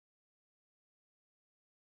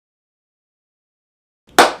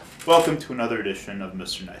Welcome to another edition of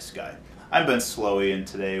Mr. Nice Guy. I'm Ben Slowey, and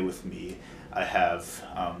today with me I have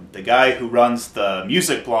the guy who runs the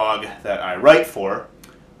music blog that I write for.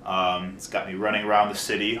 It's got me running around the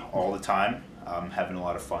city all the time. Having a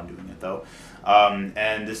lot of fun doing it though.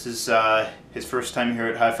 And this is his first time here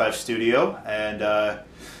at High Five Studio, and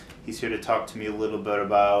he's here to talk to me a little bit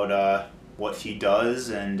about what he does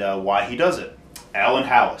and why he does it. Alan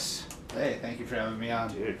Hallis. Hey, thank you for having me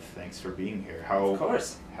on. Dude, thanks for being here. Of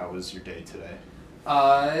course. How was your day today?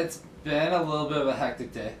 It's been a little bit of a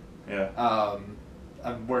hectic day. Yeah.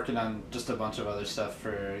 I'm working on just a bunch of other stuff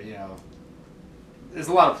for, there's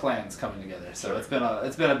a lot of plans coming together, so Sure. it's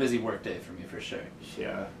been a busy work day for me for sure.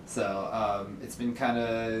 Yeah. So it's been kind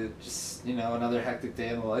of just another hectic day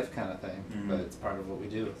in the life kind of thing, but it's part of what we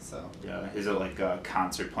do. So Yeah. Is it like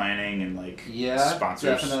concert planning and like yeah, sponsor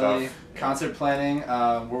definitely stuff? concert planning.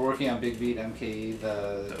 We're working on Big Beat MKE,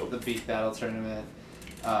 the Beat Battle Tournament.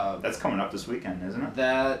 That's coming up this weekend, isn't it?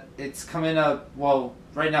 That it's coming up. Well,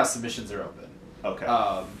 right now submissions are open. Okay.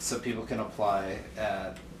 So people can apply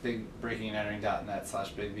at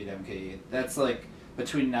breakingandentering.net/BigBeatMKE. That's like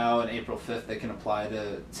between now and April 5th they can apply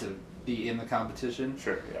to be in the competition.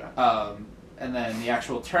 Sure, yeah. And then the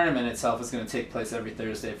actual tournament itself is going to take place every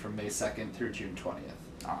Thursday from May 2nd through June 20th.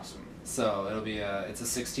 Awesome. So it'll be it's a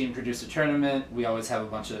 16 producer tournament. We always have a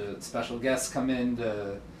bunch of special guests come in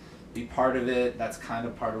to be part of it. That's kind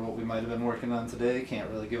of part of what we might have been working on today. Can't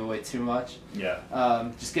really give away too much. Yeah.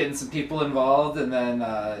 Just getting some people involved, and then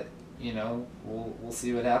we'll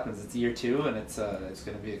see what happens. It's year 2, and it's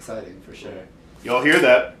going to be exciting for sure. Y'all hear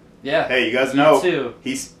that? Yeah. Hey, you guys know. Too.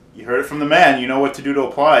 You heard it from the man. You know what to do to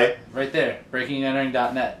apply. Right there,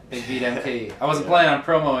 breakingandentering.net, Big Beat MKE. I wasn't planning on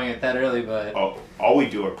promoting it that early, but All we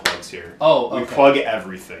do are plugs here. oh, okay. We plug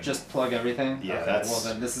everything. Just plug everything. Yeah, okay. that's. Well,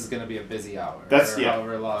 then this is going to be a busy hour. That's or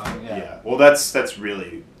however long. Yeah. Yeah. Well, that's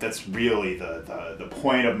really the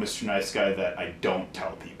point of Mr. Nice Guy that I don't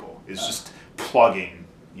tell people is just plugging.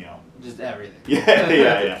 Just everything.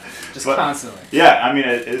 Yeah. Just but, constantly. Yeah, I mean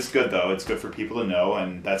it is good though. It's good for people to know,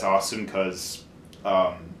 and that's awesome because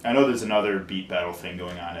I know there's another beat battle thing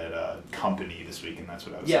going on at Company this week, and that's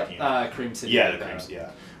what I was thinking. Yeah, Cream City. Yeah, the Cream City. Yeah.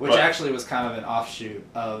 Which actually was kind of an offshoot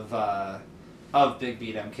of Big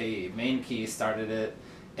Beat MKE. Main Key started it,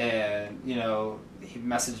 and he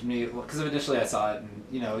messaged me because initially I saw it, and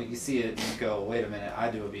you see it and you go, wait a minute, I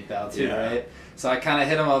do a beat battle too, right? So I kind of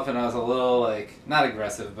hit him up, and I was a little not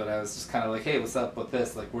aggressive, but I was just kind of like, hey, what's up with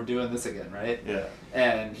this? Like, we're doing this again, right? Yeah.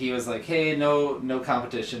 And he was like, hey, no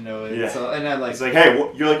competition, no. Yeah. So and I He's like, hey,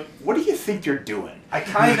 you're like, what do you think you're doing? I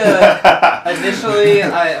kind of initially,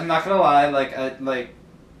 I'm not gonna lie,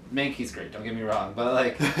 Mankey's great, don't get me wrong,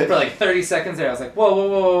 but for 30 seconds there, I was like,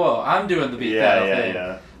 whoa, I'm doing the beat battle thing.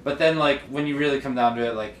 Yeah. But then when you really come down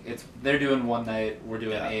to it, they're doing one night, we're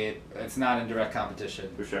doing 8. It's not in direct competition.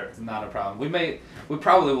 For sure. It's not a problem. We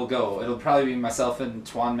probably will go. It'll probably be myself and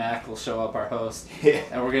Twan Mack will show up, our host,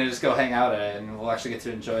 and we're gonna just go hang out at it, and we'll actually get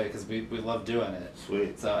to enjoy it because we love doing it.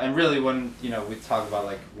 Sweet. So, and really when we talk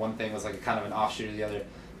about one thing was kind of an offshoot of the other.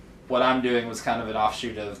 What I'm doing was kind of an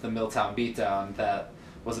offshoot of the Milltown Beatdown that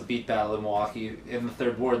was a beat battle in Milwaukee in the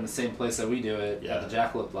 3rd Ward in the same place that we do it at the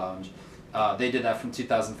Jackalope Lounge. They did that from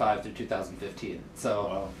 2005 through 2015.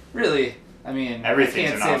 So really, I mean,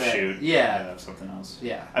 everything's I an can't say offshoot. That, yeah, Of something else.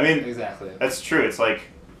 Yeah. I mean, exactly. That's true. It's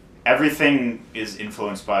everything is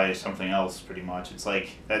influenced by something else, pretty much. It's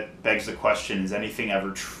that begs the question: is anything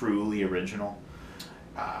ever truly original?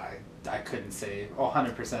 I couldn't say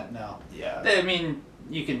 100% no. Yeah. I mean,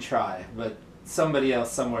 you can try, but somebody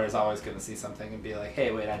else somewhere is always going to see something and be like,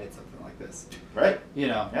 hey, wait, I did something like this. Right.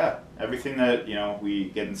 Yeah. Everything that,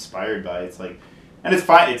 we get inspired by, it's and it's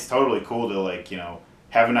fine, it's totally cool to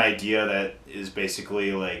have an idea that is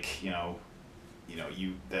basically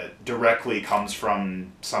that directly comes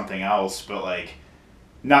from something else, but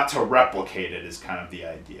not to replicate it is kind of the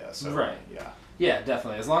idea. So right. Yeah. Yeah,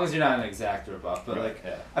 definitely. As long as you're not an exactor buff, but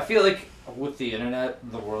I feel with the internet,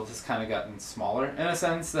 the world has kind of gotten smaller in a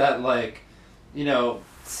sense that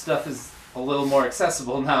stuff is a little more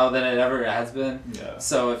accessible now than it ever has been. Yeah.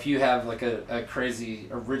 So if you have a crazy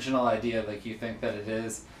original idea you think that it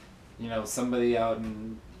is, somebody out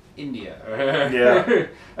in India or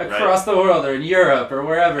across the world or in Europe or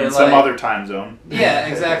wherever in some other time zone. Yeah,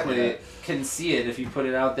 exactly. Can see it if you put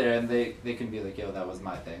it out there, and they can be like, yo, that was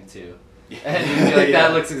my thing too. And you can be like,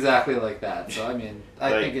 that looks exactly like that. So I mean,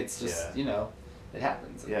 I think it's just it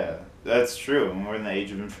happens. Yeah, that's true. When we're in the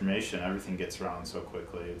age of information, everything gets around so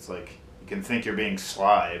quickly. It's you can think you're being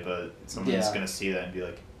sly, but someone's gonna see that and be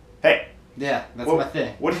like, hey. Yeah, that's my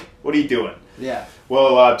thing. What are you doing? Yeah.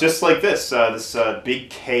 Well, just like this Big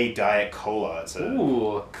K Diet Cola. It's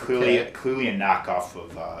clearly a knockoff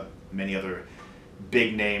of many other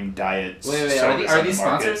big name diet. Wait. Are these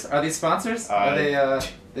sponsors? Are these sponsors? Are they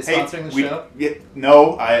sponsoring the show?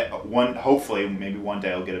 No. Hopefully, maybe one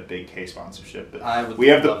day I'll get a Big K sponsorship. But I would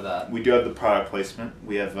love that. We do have the product placement.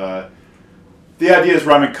 We have the idea is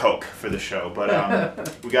rum and Coke for the show,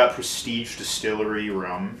 but we got Prestige Distillery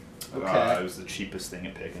rum. Okay. It was the cheapest thing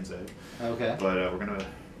at Pickens Egg. Okay. But we're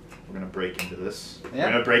gonna break into this. Yeah.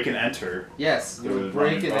 We're gonna break and enter. Yes, we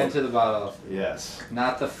break it into the bottle. Yes.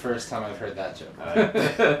 Not the first time I've heard that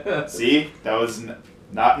joke. See, that was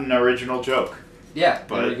not an original joke. Yeah,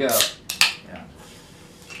 but, there we go. Yeah.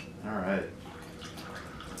 All right.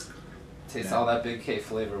 Taste all that Big K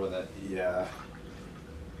flavor with it. Yeah.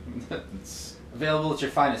 It's available at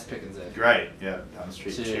your finest Pickens Egg. Right. Yeah. Down the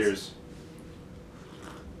street. Cheers.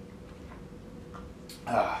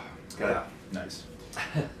 It's good. Yeah. Nice.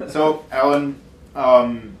 So, Alan,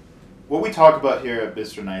 what we talk about here at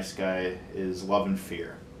Mr. Nice Guy is love and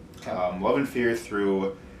fear. Okay. Love and fear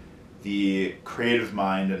through the creative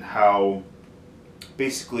mind and how,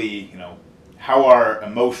 basically, how our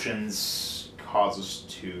emotions cause us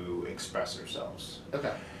to express ourselves.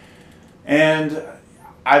 Okay. And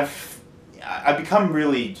I've become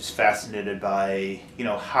really just fascinated by,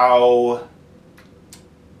 how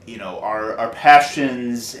our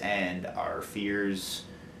passions and our fears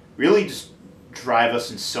really just drive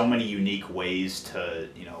us in so many unique ways to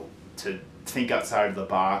think outside of the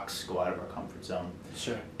box, go out of our comfort zone.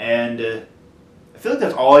 Sure. And I feel like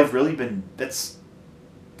that's all I've really been. That's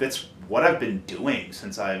what I've been doing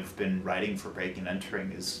since I've been writing for Breaking and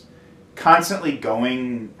Entering, is constantly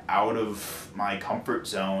going out of my comfort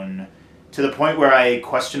zone, to the point where I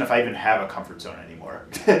question if I even have a comfort zone anymore.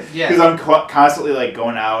 Yeah. Because I'm constantly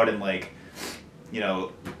going out and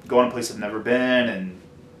going to places I've never been,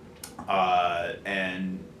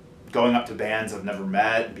 and going up to bands I've never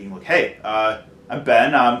met and being like, hey, I'm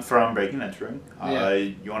Ben, I'm from Breaking and Entering.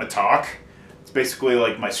 You want to talk? It's basically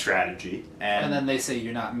like my strategy. And then they say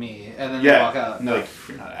you're not me, and then they walk out. And they're like,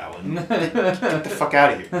 you're not Alan. Get the fuck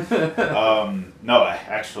out of here. No,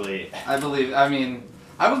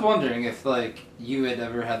 I was wondering if you had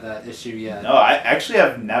ever had that issue yet. No, I actually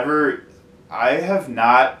have never. I have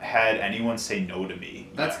not had anyone say no to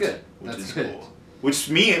me. That's yet, good. Which That's is good. cool.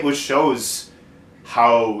 Which shows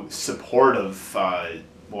how supportive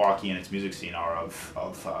Milwaukee and its music scene are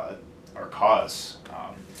of our cause.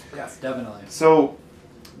 Yes, definitely. So,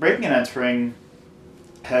 Breaking and Entering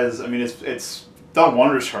it's done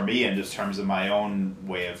wonders for me in just terms of my own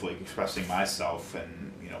way of expressing myself and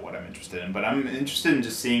what I'm interested in. But I'm interested in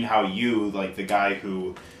just seeing how you, the guy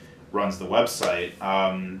who runs the website,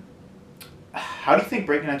 how do you think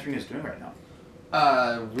Breaking and Entering is doing right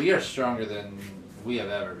now? We are stronger than we have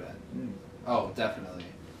ever been. Oh, definitely.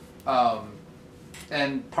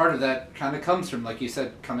 And part of that kind of comes from, like you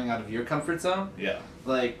said, coming out of your comfort zone. Yeah.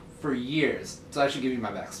 For years. So I should give you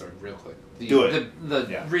my backstory real quick. Do it.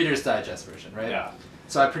 The Reader's Digest version, right? Yeah.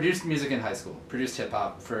 So I produced music in high school. Produced hip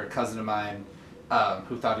hop for a cousin of mine,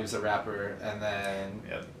 who thought he was a rapper, and then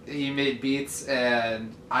he made beats,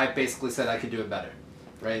 and I basically said I could do it better.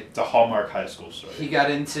 Right. It's a Hallmark high school story. He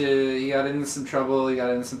got into some trouble. He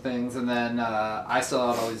got into some things, and then I still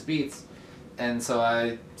had all these beats, and so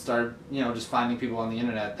I started, just finding people on the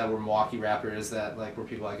internet that were Milwaukee rappers that were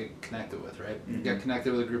people I could connect it with. Right. Mm-hmm. Got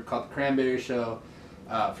connected with a group called the Cranberry Show.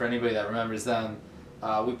 For anybody that remembers them,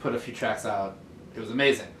 we put a few tracks out. It was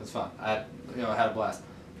amazing. It was fun. I had a blast.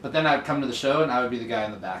 But then I'd come to the show, and I would be the guy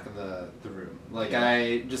in the back of the room.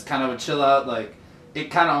 I just kind of would chill out, it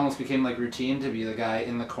kind of almost became routine to be the guy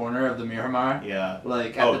in the corner of the Miramar. Yeah.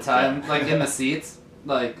 At the time, in the seats,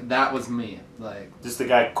 that was me. Just the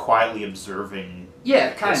guy quietly observing.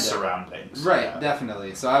 Yeah, kind of surroundings. Right, yeah.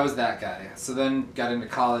 Definitely. So I was that guy. So then got into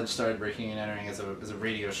college, started Breaking and Entering as a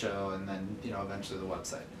radio show, and then eventually the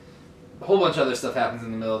website. A whole bunch of other stuff happens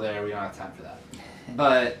in the middle there. We don't have time for that.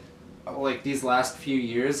 But these last few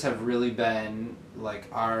years have really been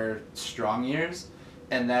our strong years,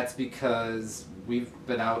 and that's because we've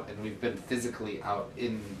been out and we've been physically out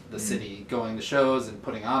in the city, going to shows and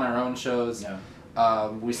putting on our own shows. Yeah.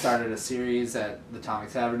 We started a series at the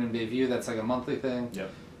Tonic Tavern in Bayview that's a monthly thing.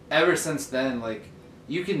 Yep. Ever since then,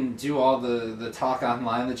 you can do all the talk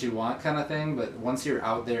online that you want kind of thing, but once you're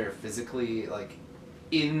out there physically,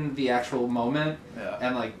 in the actual moment,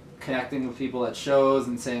 and connecting with people at shows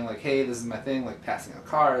and saying hey, this is my thing, passing out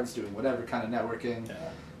cards, doing whatever kind of networking.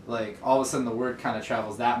 Yeah. All of a sudden the word kind of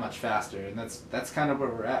travels that much faster, and that's kind of where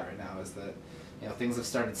we're at right now, is that things have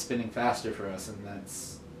started spinning faster for us, and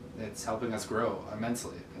it's helping us grow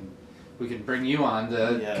immensely. And we can bring you on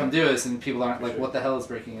to come do this, and people aren't like, what the hell is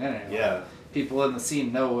breaking and entering? Yeah. Like, people in the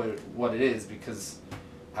scene know what it is because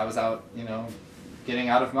I was out, getting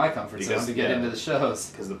out of my comfort zone to get into the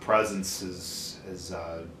shows. Because the presence is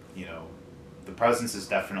the presence has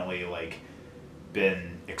definitely like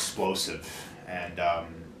been explosive, and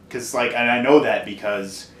because and I know that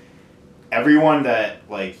because everyone that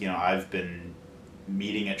I've been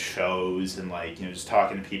meeting at shows and just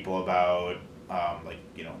talking to people about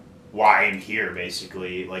why I'm here,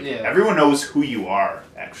 basically. Everyone knows who you are,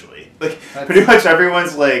 actually. Pretty much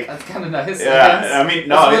everyone's like... That's kind of nice. Yeah, I mean,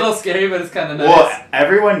 no... It's a little scary, but it's kind of nice. Well,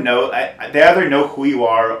 everyone knows... They either know who you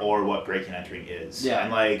are or what breaking and entering is. Yeah.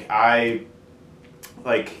 And,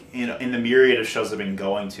 in the myriad of shows I've been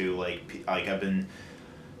going to, I've been...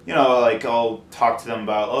 I'll talk to them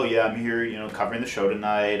about, oh yeah, I'm here, covering the show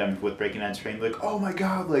tonight. I'm with Breaking and Entering. Like, oh my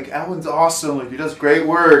god, Alan's awesome. He does great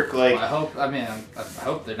work. Well, I hope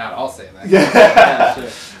they're not all saying that. Yeah. Sure.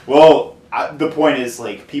 Well, the point is,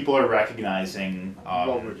 people are recognizing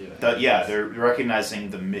what we're doing. They're recognizing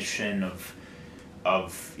the mission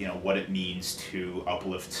of what it means to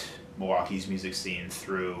uplift Milwaukee's music scene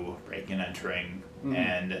through Breaking and Entering,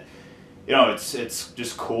 and it's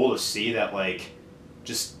just cool to see that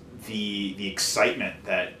just the excitement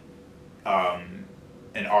that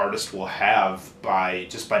an artist will have by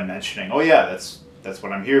mentioning, oh yeah, that's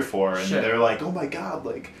what I'm here for, and they're like, oh my god,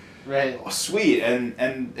 right, oh sweet,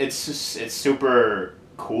 and it's super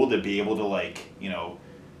cool to be able to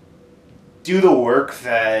do the work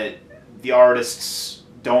that the artists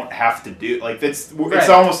don't have to do. It's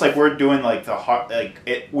almost like we're doing the hard,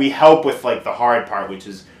 we help with the hard part, which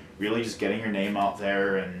is really just getting your name out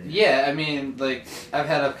there. And yeah, I mean, I've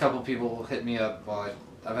had a couple people hit me up. Well,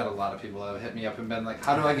 I've had a lot of people that have hit me up and been like,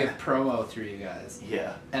 how do I get promo through you guys?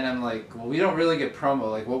 Yeah. And I'm like, well, we don't really get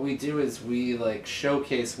promo. What we do is we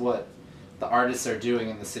showcase what the artists are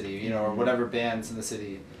doing in the city, or whatever bands in the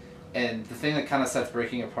city. And the thing that kind of sets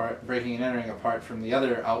Breaking and Entering apart from the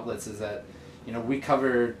other outlets is that, we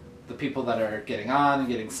cover the people that are getting on and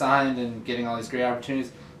getting signed and getting all these great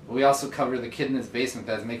opportunities. But we also cover the kid in his basement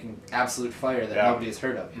that's making absolute fire that nobody has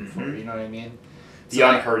heard of before. You know what I mean? The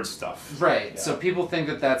unheard stuff. Right. Yeah. So people think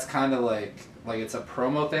that that's kind of like it's a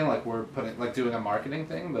promo thing, we're putting doing a marketing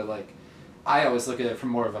thing. But I always look at it from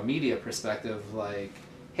more of a media perspective.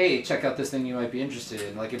 Hey, check out this thing you might be interested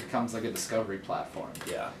in. It becomes a discovery platform.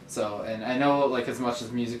 Yeah. So, and I know as much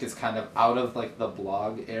as music is kind of out of the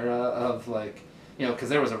blog era of because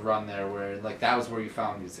there was a run there where that was where you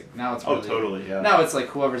found music. Now it's really, totally, yeah. Now it's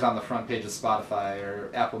whoever's on the front page of Spotify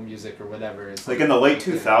or Apple Music or whatever. It's in the late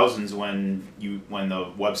 2000s when the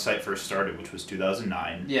website first started, which was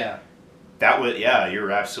 2009. Yeah. That was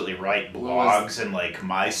you're absolutely right. Blogs and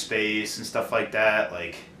MySpace and stuff like that.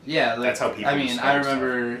 Yeah, that's how people. I mean, I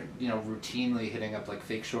remember routinely hitting up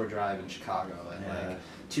Fake Shore Drive in Chicago and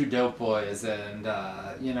Two Dope Boys and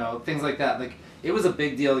things like that. It was a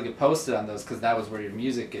big deal to get posted on those because that was where your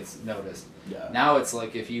music gets noticed. Yeah. Now it's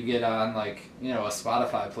if you get on a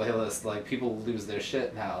Spotify playlist, people lose their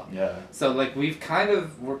shit now. Yeah. So we're kind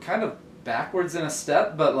of backwards in a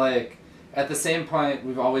step, but at the same point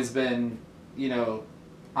we've always been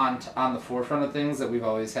on the forefront of things, that we've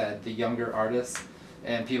always had the younger artists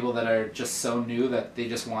and people that are just so new that they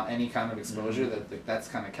just want any kind of exposure. That's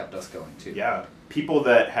kind of kept us going too. Yeah, people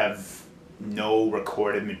that have no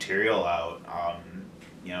recorded material out,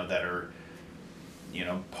 that are,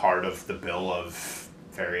 part of the bill of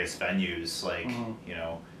various venues,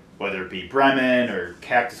 whether it be Bremen or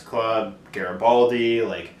Cactus Club, Garibaldi,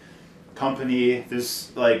 Company.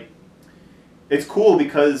 There's it's cool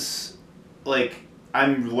because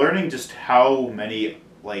I'm learning just how many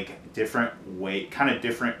different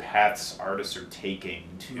paths artists are taking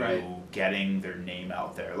to getting their name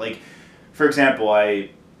out there. For example, a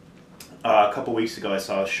couple weeks ago I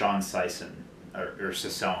saw Sean Sison or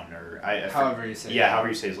Sison however you say however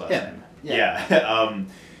you say his last name. Yeah.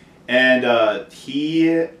 And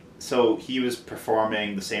he was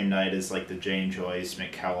performing the same night as the Jane Joyce,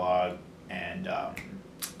 Mick Kellogg, and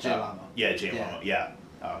Jay Lamo. Yeah, Jay Lamo. Yeah.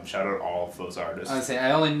 Shout out all of those artists. I would say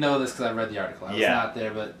I only know this because I read the article. I was not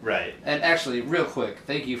there, but right. And actually, real quick,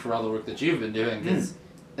 thank you for all the work that you've been doing. Because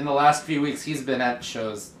in the last few weeks, he's been at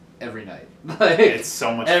shows every night. It's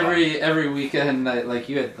so much fun. Every weekend night.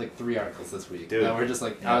 You had 3 articles this week. Dude. And we're just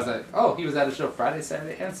I was oh, he was at a show Friday,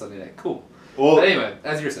 Saturday, and Sunday night. Cool. Well, but anyway,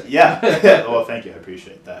 as you're saying. Yeah. Well, thank you. I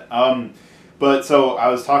appreciate that. But so I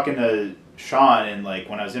was talking to Sean, and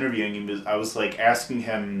when I was interviewing him, I was asking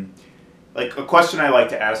him. A question I like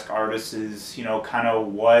to ask artists is, kind of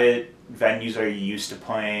what venues are you used to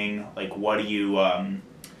playing? What do you,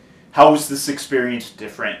 how is this experience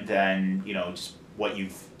different than, you know, just what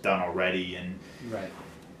you've done already? And Right.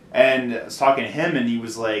 and I was talking to him, and he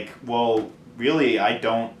was like, well, really, I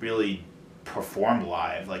don't really perform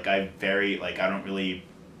live. Like, I don't really,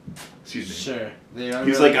 excuse me. Sure. They are He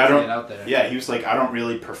was really like, I getting don't, it out there. yeah, he was like, I don't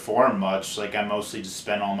really perform much. Like, I mostly just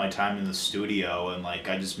spend all my time in the studio, and, like,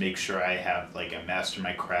 I just make sure I have, like, I master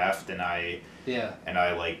my craft, and I,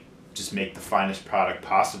 like, just make the finest product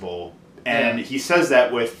possible. And he says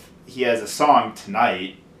that he has a song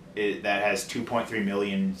tonight that has 2.3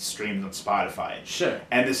 million streams on Spotify. Sure.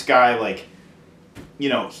 And this guy, like, you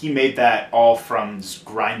know, he made that all from just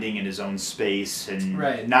grinding in his own space and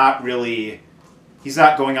not really. He's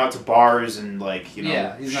not going out to bars and, like, you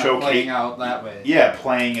know, he's not playing out that way. Yeah,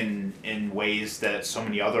 playing in ways that so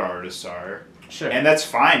many other artists are. Sure. And that's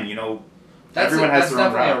fine, you know. Everyone has their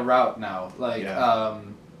own route. That's definitely a route now. Like,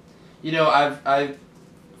 you know, I've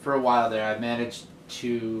for a while there, I've managed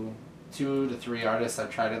two to three artists. I've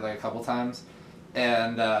tried it like a couple times,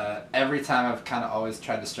 and every time I've kind of always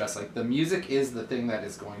tried to stress, like, the music is the thing that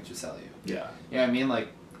is going to sell you. Yeah. You know what I mean? Like,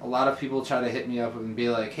 a lot of people try to hit me up and be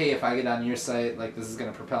like, hey, if I get on your site, like, this is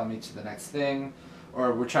going to propel me to the next thing,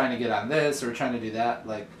 or we're trying to get on this, or we're trying to do that.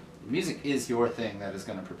 Like, music is your thing that is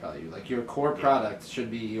going to propel you. Like, your core product should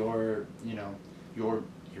be your, you know, your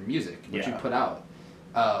music, what you put out.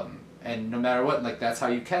 And no matter what, like, that's how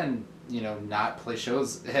you can, you know, not play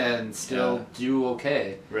shows and still do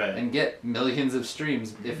okay. Right. And get millions of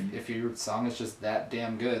streams if your song is just that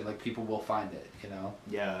damn good. Like, people will find it, you know?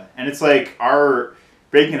 Yeah. And it's like our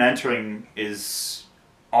breaking and entering is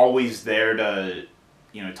always there to,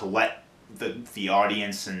 you know, to let the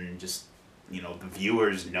audience and just, you know, the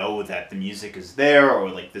viewers know that the music is there, or,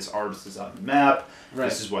 like, this artist is on the map. Right.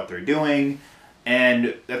 This is what they're doing.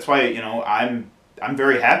 And that's why, you know, I'm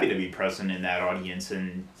very happy to be present in that audience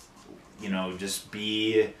and, you know, just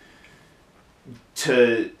be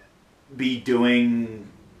doing,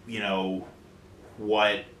 you know,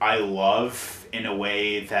 what I love in a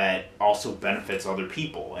way that also benefits other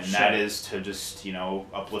people. And that is to just, you know,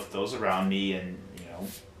 uplift those around me and, you know,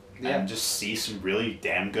 and just see some really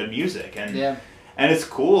damn good music. And, and it's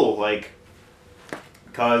cool, like,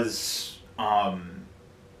 because,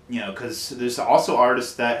 you know, because there's also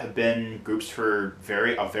artists that have been groups for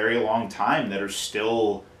a very long time that are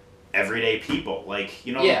still everyday people. Like,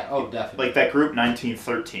 you know, definitely. Like that group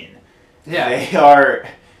 1913. Yeah. They are,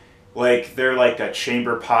 like, they're like a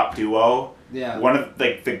chamber pop duo. Yeah. One of,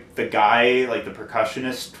 like, the guy, like, the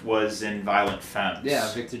percussionist was in Violent Femmes.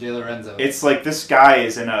 Yeah, Victor De Lorenzo. It's like this guy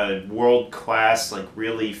is in a world-class, like,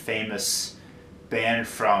 really famous band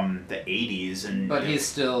from the 80s, and but he's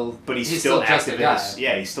still active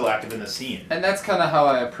he's still active in the scene. And that's kind of how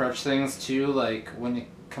I approach things too, like, when it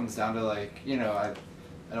comes down to, like, you know, I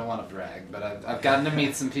don't want to brag, but I've gotten to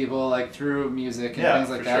meet some people, like, through music and things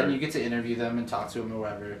like that, and you get to interview them and talk to them or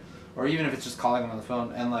whatever, or even if it's just calling them on the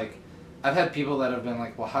phone, and, like, I've had people that have been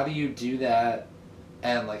like, well, how do you do that?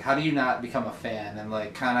 And, like, how do you not become a fan? And,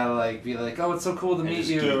 like, kind of, like, be like, oh, it's so cool to meet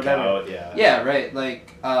you or whatever. Out, yeah, right.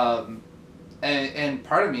 Like, and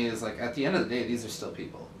part of me is, like, at the end of the day, these are still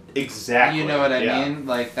people. Exactly. You know what I mean?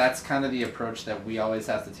 Like, that's kind of the approach that we always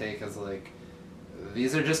have to take as, like,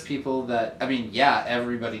 these are just people that, I mean,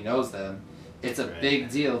 everybody knows them. It's a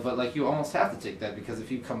big deal, but, like, you almost have to take that, because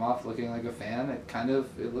if you come off looking like a fan,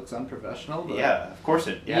 it looks unprofessional. But, of course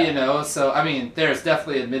it, You know, so, I mean, there's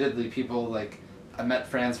definitely, admittedly, people, like, I met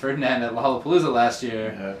Franz Ferdinand at Lollapalooza last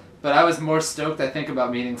year, but I was more stoked, I think,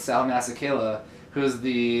 about meeting Sal Masekela, who's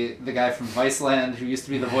the guy from Viceland, who used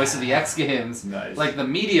to be the voice of the X Games. Nice. Like, the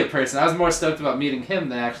media person. I was more stoked about meeting him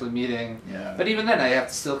than actually meeting... Yeah. But even then, I have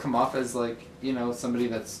to still come off as, like, you know, somebody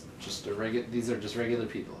that's just these are just regular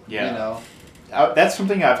people. Yeah. You know? That's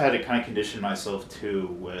something I've had to kind of condition myself to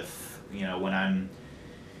with, you know, when I'm...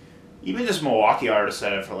 Even just Milwaukee artists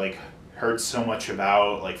that I've, like, heard so much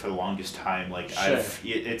about, like, for the longest time. Like,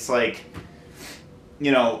 it's like...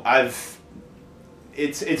 You know,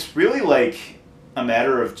 It's really, like... a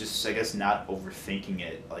matter of just, I guess, not overthinking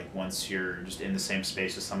it. Like, once you're just in the same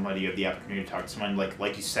space as somebody, you have the opportunity to talk to someone,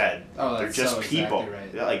 like you said, they're just people.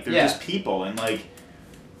 Exactly right. Like, they're just people, and, like,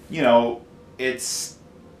 you know, it's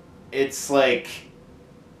like...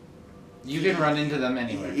 You can run into them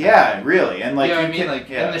anywhere. Yeah, really, and, like... You know what I mean? Like,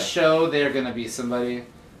 in the show, they're gonna be somebody,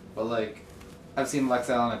 but, like, I've seen Lex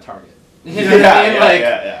Allen at Target. You know what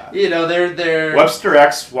I mean? You know, they're... Webster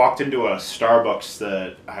X walked into a Starbucks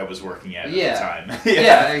that I was working at the time.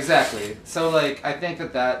 Yeah, exactly. So, like, I think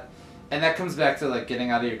that... And that comes back to, like,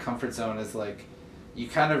 getting out of your comfort zone is, like, you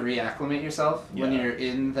kind of reacclimate yourself when you're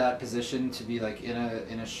in that position to be, like, in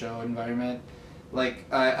a show environment. like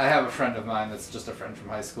I have a friend of mine that's just a friend from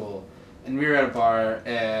high school, and we were at a bar,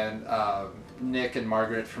 and Nick and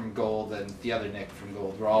Margaret from Gold and the other Nick from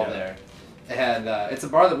Gold were all there. And it's a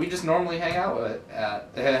bar that we just normally hang out at.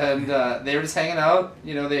 And they were just hanging out.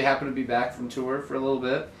 You know, they happened to be back from tour for a little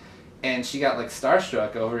bit. And she got, like,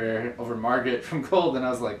 starstruck over Margaret from Gold. And I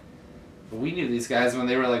was like, we knew these guys when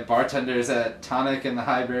they were, like, bartenders at Tonic and the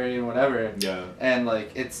Highbury and whatever. Yeah. And,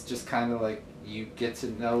 like, it's just kind of, like, you get to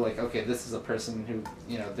know, like, okay, this is a person who,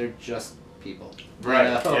 you know, they're just people. Right,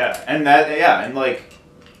 yeah. And that, yeah, and, like,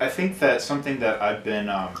 I think that's something that I've been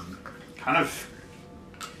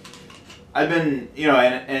you know,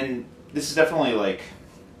 and this is definitely, like,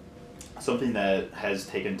 something that has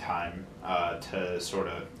taken time to sort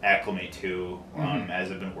of acclimate to as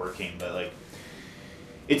I've been working. But, like,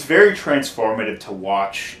 it's very transformative to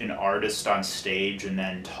watch an artist on stage and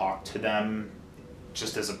then talk to them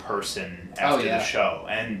just as a person after the show.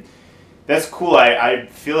 And that's cool. I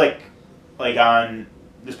feel like on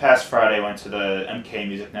this past Friday, I went to the MK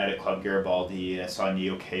Music Night at Club Garibaldi. I saw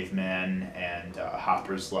Neo Caveman and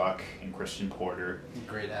Hopper's Luck and Christian Porter.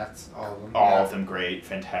 Great acts, all of them. All of them great,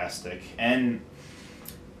 fantastic. And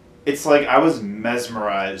it's like I was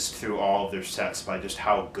mesmerized through all of their sets by just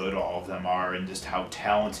how good all of them are and just how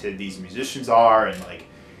talented these musicians are. And, like,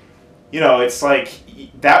 you know, it's like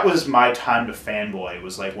that was my time to fanboy. It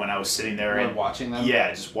was like when I was sitting there and watching them?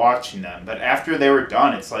 Yeah, just watching them. But after they were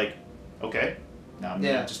done, it's like, okay, now I'm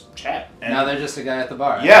gonna just chat. And now they're just a guy at the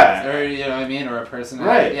bar. Yeah. Or, you know what I mean? Or a person.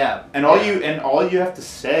 Right. Yeah. And all you have to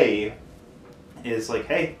say is, like,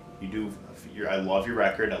 hey, I love your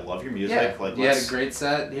record. I love your music. Yeah. Like, you had a great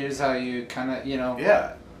set. Here's how you kind of, you know.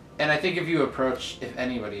 Yeah. And I think if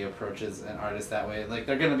anybody approaches an artist that way, like,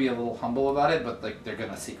 they're gonna be a little humble about it, but, like, they're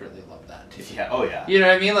gonna secretly love that too. Yeah. Oh yeah. You know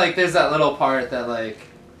what I mean? Like, there's that little part that, like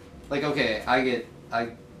okay, I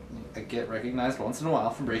get recognized once in a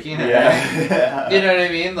while for breaking it. Yeah. You know what I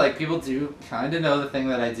mean? Like, people do kind of know the thing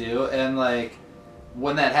that I do, and, like,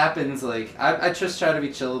 when that happens, like, I just try to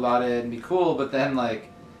be chill about it and be cool, but then, like,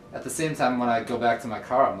 at the same time, when I go back to my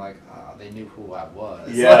car, I'm like, oh, they knew who I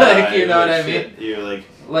was. Yeah. Like, you know what I mean? You're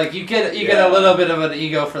like, you get a little bit of an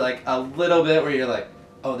ego for, like, a little bit where you're like,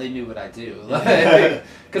 oh, they knew what I do. Like,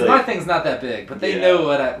 because my thing's not that big, but they know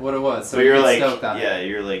what it was, so you're like, stoked on it.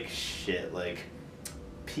 You're like, shit, like,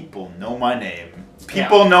 people know my name.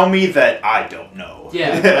 People know me that I don't know.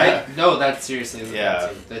 Yeah, right? No, that's seriously the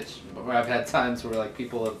thing, too. Where I've had times where, like,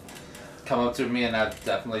 people have come up to me and I've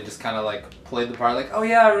definitely just kind of, like, played the part, like, oh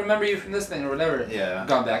yeah, I remember you from this thing or whatever. Yeah.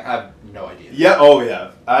 Gone back, I have no idea. Yeah, oh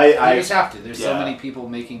yeah. I just have to. There's so many people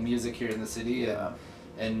making music here in the city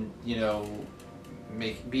and you know,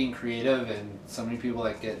 being creative, and so many people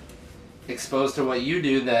that get exposed to what you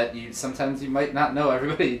do that sometimes you might not know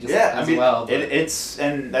everybody just as well. But it's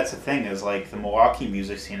and that's the thing is, like, the Milwaukee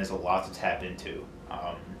music scene has a lot to tap into,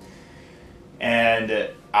 and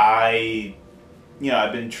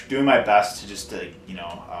I've been doing my best to just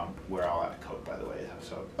we're all out of coat, by the way.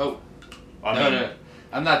 So no,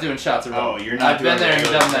 I'm not doing shots of rum. Oh, you're not. I've been there and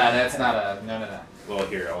done that. That's not a no. Well,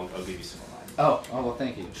 here I'll give you some of mine. Oh well,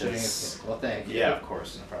 thank you. Well, thank you. Yeah, of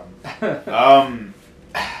course, no problem.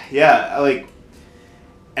 Yeah, like,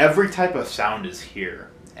 every type of sound is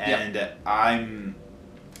here, and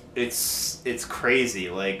it's crazy.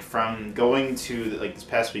 Like, from going to, like, this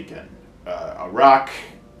past weekend, a rock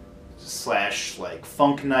 / like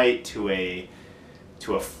funk night to a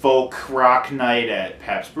folk rock night at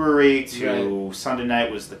Pabst Brewery to Sunday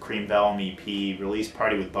night was the Cream Vellum EP release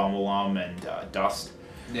party with Bumbleum and Dust.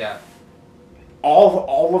 Yeah.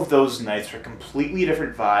 All of those nights are completely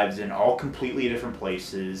different vibes in all completely different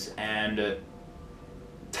places, and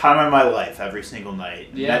time of my life every single night.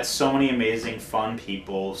 Yeah. Met so many amazing, fun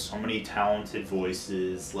people, so many talented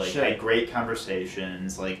voices, like, had great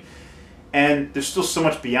conversations, like, and there's still so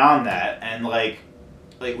much beyond that, and like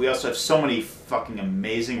we also have so many fucking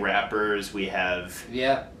amazing rappers. We have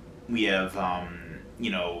a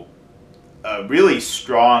really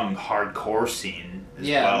strong hardcore scene as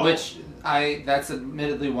well. Which that's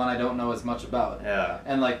admittedly one I don't know as much about. Yeah.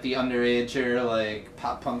 And, like, the underage or, like,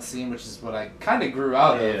 pop punk scene, which is what I kind of grew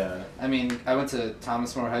out of. Yeah. I mean, I went to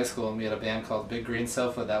Thomas More High School and we had a band called Big Green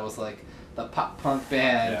Sofa that was, like, the pop punk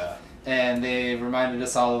band. Yeah. And they reminded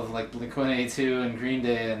us all of, like, Blink-182 and Green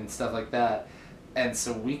Day and stuff like that. And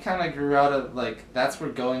so we kind of grew out of, like, that's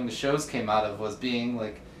where going to shows came out of, was being,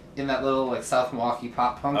 like, in that little, like, South Milwaukee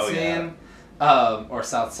pop punk scene. Yeah. Or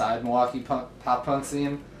South Side Milwaukee pop punk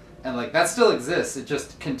scene. And, like, that still exists. It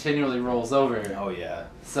just continually rolls over. Oh, yeah.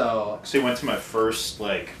 So... Actually, I went to my first,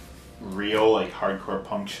 like, real, like, hardcore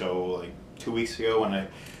punk show, like, 2 weeks ago when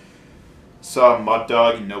saw Mud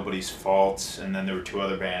Dog and Nobody's Fault, and then there were 2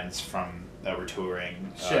 other bands that were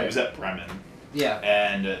touring. Sure. It was at Bremen. Yeah.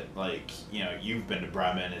 And you've been to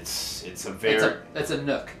Bremen. It's a very it's a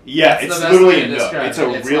nook. Yeah, That's it's the best literally way a to nook. describe It's it.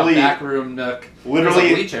 a It's really a back room nook. Literally,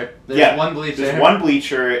 there's a bleacher. There's one bleacher. There's one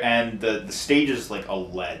bleacher, and the stage is like a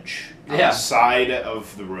ledge on the side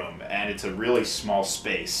of the room, and it's a really small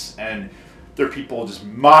space, and there are people just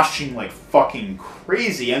moshing like fucking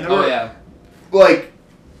crazy, and there were like.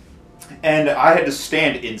 And I had to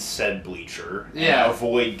stand in said bleacher and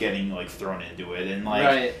avoid getting like thrown into it, and like.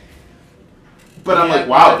 Right. But I'm like,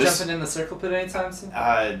 wow, this. Jumping in the circle pit anytime soon?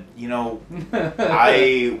 I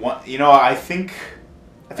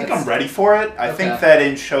think I'm ready for it. I think that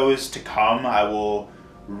in shows to come, I will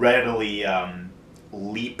readily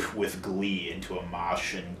leap with glee into a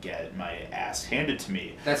mosh and get my ass handed to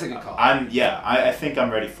me. That's a good call. I think I'm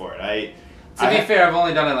ready for it. To be fair, I've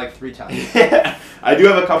only done it like 3 times. Yeah, I do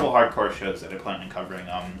have a couple hardcore shows that I plan on covering.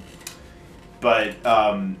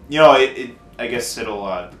 I guess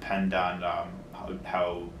it'll depend on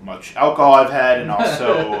how much alcohol I've had, and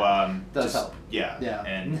also does help. Yeah.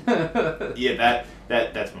 And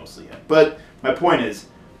that's mostly it. But my point is,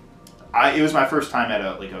 it was my first time at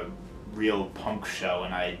a real punk show,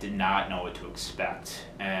 and I did not know what to expect.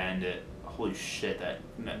 And holy shit,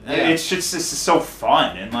 it's just this is so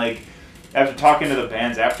fun, and like. After talking to the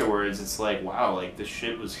bands afterwards, it's like, wow, like this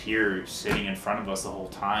shit was here sitting in front of us the whole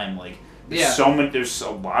time. Like, there's there's a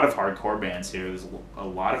lot of hardcore bands here. There's a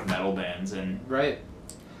lot of metal bands, and right,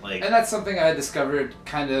 like, and that's something I discovered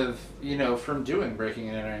kind of from doing Breaking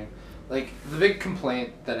and Entering. Like, the big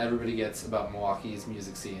complaint that everybody gets about Milwaukee's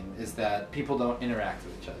music scene is that people don't interact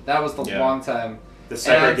with each other. That was the long time. The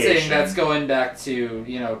segregation. And I'm saying that's going back to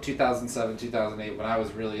 2007, 2008 when I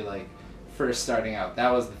was really like. First starting out,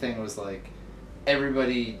 that was the thing, was like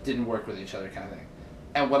everybody didn't work with each other kind of thing.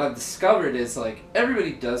 And what I've discovered is like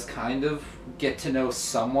everybody does kind of get to know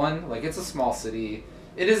someone. Like, it's a small city,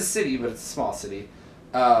 it is a city, but it's a small city,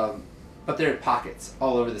 but there are pockets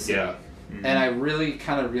all over the city. Mm-hmm. And I really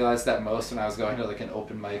kind of realized that most when I was going to like an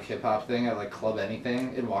open mic hip hop thing at like Club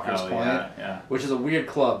Anything in Walker's Point, which is a weird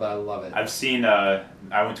club, but I love it. I've seen. I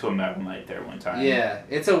went to a metal night there one time. Yeah,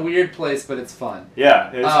 it's a weird place, but it's fun. Yeah,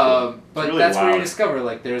 it's cool. But really that's loud. where you discover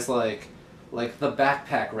like there's like the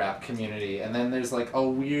backpack rap community, and then there's like a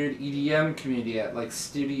weird EDM community at like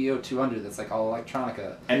Studio 200 that's like all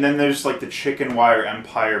electronica. And then there's like the Chicken Wire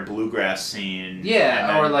Empire bluegrass scene.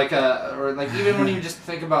 Yeah, or like even when you just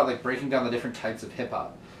think about like breaking down the different types of hip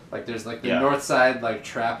hop, like there's like the North Side like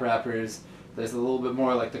trap rappers. There's a little bit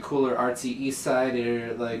more like the cooler artsy East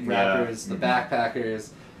Side like rappers, the backpackers.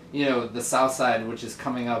 The South Side, which is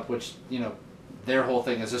coming up, which their whole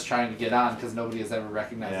thing is just trying to get on because nobody has ever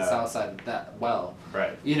recognized the South Side that well.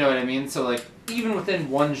 Right. You know what I mean? So like even within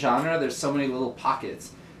one genre, there's so many little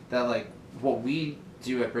pockets that like what we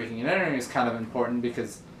do at Breaking and Entering is kind of important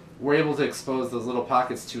because we're able to expose those little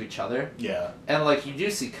pockets to each other. Yeah. And like you do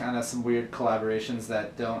see kind of some weird collaborations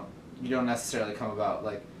that don't necessarily come about,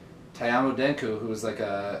 like Tayamo Denku, who's like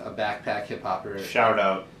a backpack hip hopper. Shout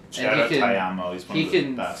out Tayamo. He's one of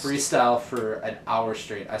the best. He can freestyle for an hour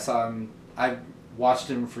straight. I watched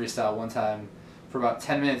him freestyle one time for about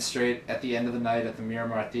 10 minutes straight at the end of the night at the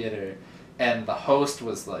Miramar Theater, and the host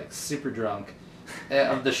was like super drunk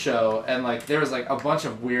of the show, and like there was like a bunch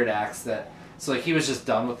of weird acts so like he was just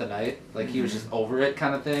done with the night, like he was just over it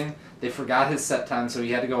kind of thing. They forgot his set time, so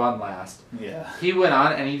he had to go on last. Yeah. He went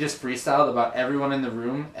on and he just freestyled about everyone in the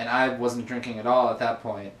room, and I wasn't drinking at all at that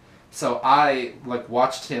point. So I like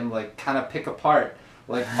watched him like kind of pick apart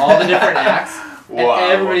like all the different acts, and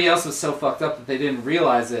everybody else was so fucked up that they didn't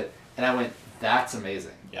realize it, and I went, that's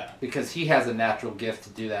amazing. Yeah. Because he has a natural gift to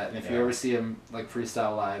do that, and if you ever see him like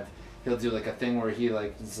freestyle live, he'll do like a thing where he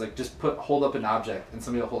like is like just hold up an object, and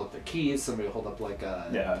somebody will hold up their keys, somebody will hold up like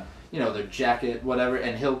their jacket, whatever,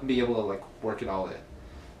 and he'll be able to like work it all in.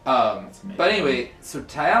 But anyway, so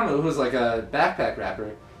Tayamo, who's like a backpack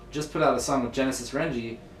rapper, just put out a song with Genesis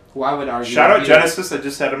Renji, who I would argue... Shout out Genesis, I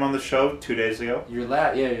just had him on the show 2 days ago. Your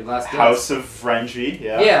last House of Renji,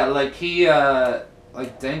 Yeah, like he,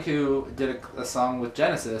 like Denku did a song with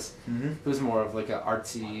Genesis, who's more of like an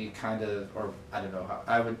artsy kind of, or I don't know how,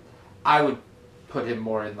 I would put him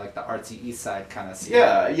more in like the artsy East Side kind of scene.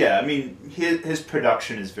 Yeah, I mean, his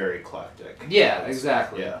production is very eclectic. Yeah,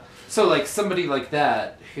 exactly. Yeah. So like somebody like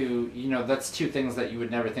that, who, that's 2 things that you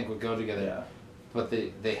would never think would go together. Yeah. But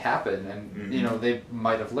they happen, and they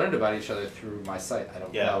might have learned about each other through my site. I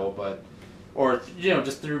don't know, but or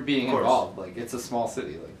just through being involved. Like, it's a small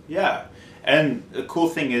city. Like, yeah, and the cool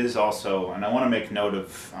thing is also, and I want to make note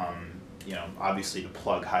of obviously to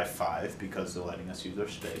plug High Five because they're letting us use their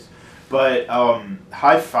space. But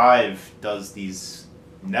High Five does these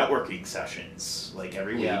networking sessions like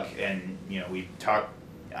every week, Yeah. and we talk.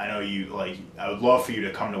 I know you like. I would love for you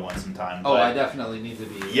to come to one sometime. Oh, but I definitely need to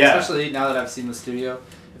be. Yeah. Especially now that I've seen the studio.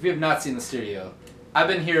 If you have not seen the studio, I've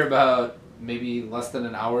been here about maybe less than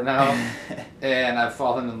an hour now, and I've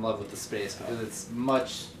fallen in love with the space because it's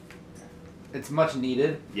much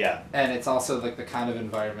needed, Yeah. and it's also like the kind of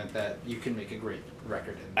environment that you can make a great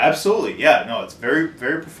record in. Absolutely, yeah. No, it's very,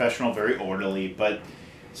 very professional, very orderly. But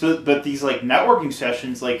these like networking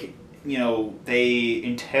sessions, like they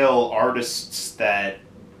entail artists that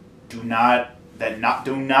do not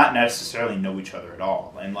necessarily know each other at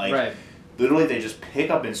all, and like Right. literally they just pick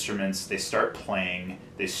up instruments, they start playing,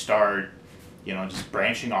 they start just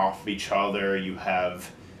branching off of each other. You have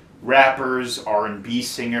rappers, R&B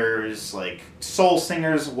singers, like soul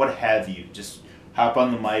singers, what have you, just hop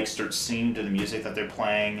on the mic, start singing to the music that they're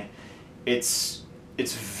playing. It's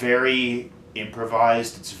very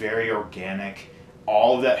improvised, it's very organic.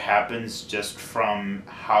 All of that happens just from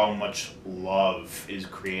how much love is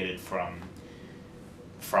created from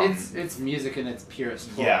It's music in its purest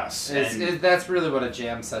form. Yes, That's really what a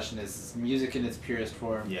jam session is. It's music in its purest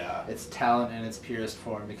form. Yeah. It's talent in its purest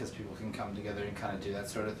form because people can come together and kind of do that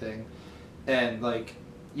sort of thing. And like,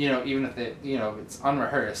 even if it's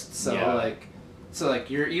unrehearsed, so Yeah. like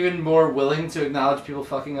you're even more willing to acknowledge people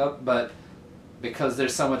fucking up, but because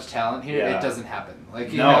there's so much talent here, Yeah. it doesn't happen.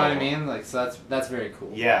 Like, you No. know what I mean? Like, so that's very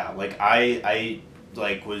cool. Yeah, like I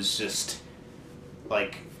like was just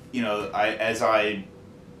like as I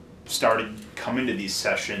started coming to these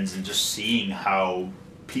sessions and just seeing how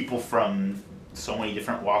people from so many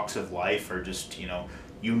different walks of life are just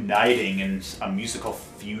uniting in a musical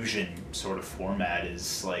fusion sort of format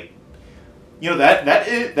is like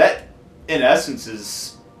that in essence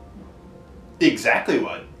is exactly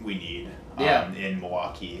what we need in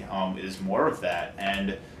Milwaukee, is more of that,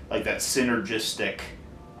 and like that synergistic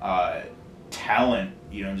talent,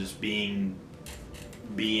 just being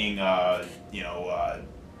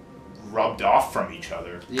rubbed off from each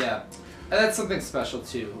other. Yeah, and that's something special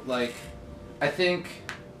too. Like, I think,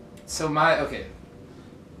 so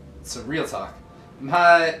real talk.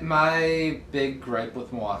 My big gripe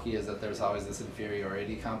with Milwaukee is that there's always this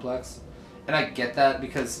inferiority complex, and I get that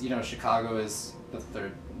because Chicago is the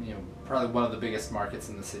third, probably one of the biggest markets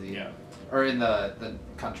in the city, Yeah. or in the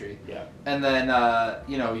country. Yeah. And then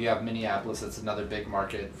you have Minneapolis. It's another big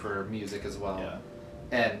market for music as well. Yeah.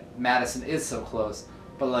 And Madison is so close,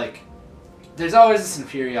 but like, there's always this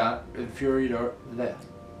inferiority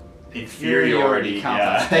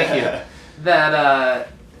complex. Yeah. Thank you. That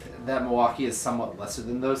Milwaukee is somewhat lesser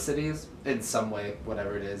than those cities in some way,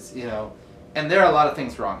 whatever it is, And there are a lot of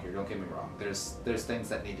things wrong here. Don't get me wrong. There's things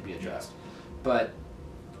that need to be addressed, but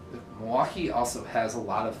Milwaukee also has a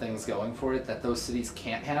lot of things going for it that those cities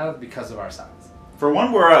can't have because of our size. For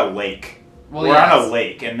one, we're at a lake. Well, we're yes. on a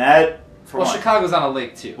lake, and that. Chicago's on a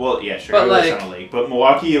lake too. Well, yeah, Chicago's on a lake, but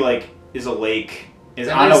Milwaukee is a lake.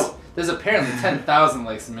 There's apparently 10,000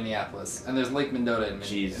 lakes in Minneapolis, and there's Lake Mendota in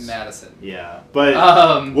Madison. Yeah, but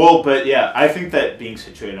I think that being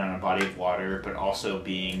situated on a body of water, but also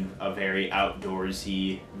being a very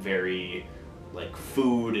outdoorsy, very like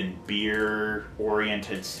food and beer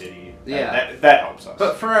oriented city, that helps us.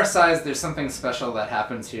 But for our size, there's something special that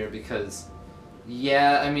happens here because,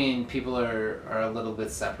 people are a little bit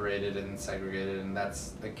separated and segregated, and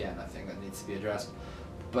that's again a thing that needs to be addressed.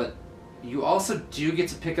 But you also do get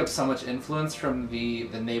to pick up so much influence from the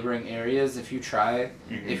neighboring areas if you try.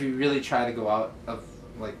 Mm-hmm. If you really try to go out of,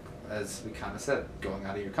 like, as we kind of said, going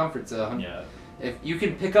out of your comfort zone. Yeah. If you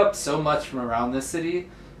can pick up so much from around this city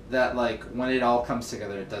that, like, when it all comes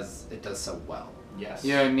together, it does so well. Yes.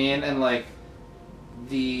 You know what I mean? And, like,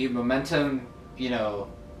 the momentum,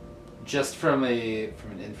 just from an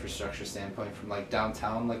infrastructure standpoint, from, like,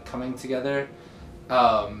 downtown, like, coming together,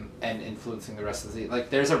 and influencing the rest of the city. Like,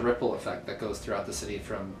 there's a ripple effect that goes throughout the city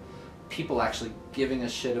from people actually giving a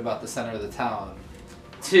shit about the center of the town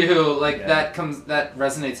to, like, that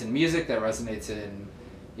resonates in music, that resonates in,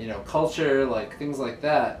 culture, like, things like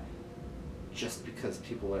that, just because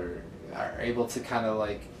people are able to kind of,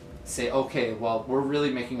 like, say, okay, well, we're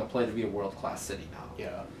really making a play to be a world-class city now.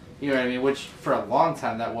 Yeah. You know what I mean? Which, for a long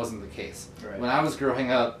time, that wasn't the case. Right. When I was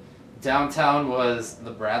growing up, downtown was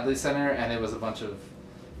the Bradley Center, and it was a bunch of,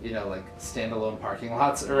 like, standalone parking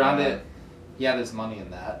lots around it. Yeah, there's money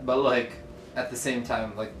in that, but, like, at the same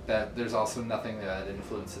time, like, that there's also nothing that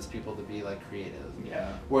influences people to be, like, creative.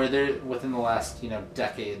 Yeah. Where within the last,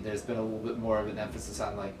 decade, there's been a little bit more of an emphasis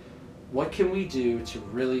on, like, what can we do to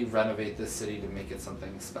really renovate this city to make it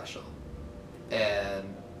something special?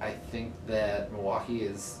 and I think that Milwaukee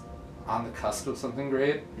is on the cusp of something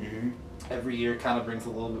great. Mm-hmm. Every year kind of brings a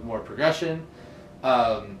little bit more progression.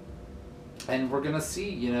 And we're going to see,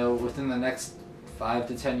 you know, within the next 5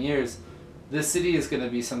 to 10 years, this city is going to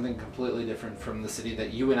be something completely different from the city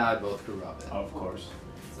that you and I both grew up in. Of course.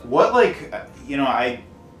 So. What, like, you know,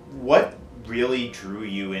 what really drew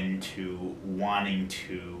you into wanting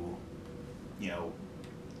to, you know,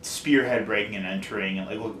 spearhead breaking and entering? And,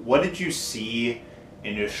 like, what did you see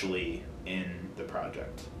initially in the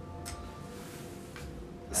project?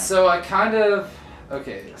 So I kind of,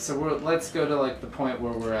 okay, so let's go to, like, the point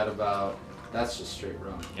where we're at about, that's just straight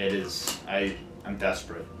wrong. It is. I'm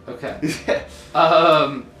desperate. Okay.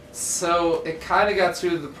 So it kind of got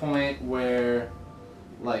to the point where,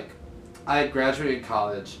 like, I had graduated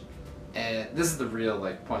college, and this is the real,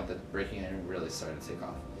 like, point that breaking and entering really started to take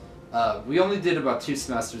off. We only did about 2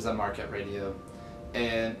 semesters on Marquette Radio,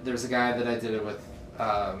 and there's a guy that I did it with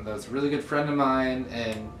that was a really good friend of mine,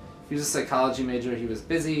 and he was a psychology major. He was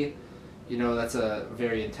busy. You know, that's a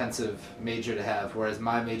very intensive major to have, whereas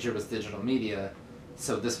my major was digital media.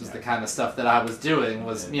 So this was the kind of stuff that I was doing,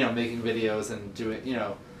 was, you know, making videos and doing, you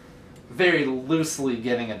know, very loosely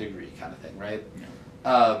getting a degree kind of thing, right?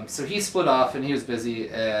 Yeah. So he split off and he was busy,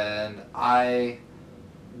 and I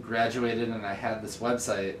graduated and I had this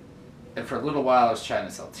website, and for a little while I was trying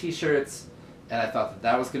to sell t-shirts, and I thought that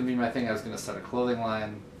that was going to be my thing. I was going to start a clothing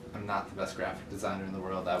line. I'm not the best graphic designer in the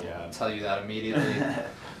world, I will tell you that immediately.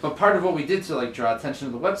 But part of what we did to, like, draw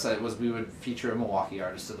attention to the website was we would feature a Milwaukee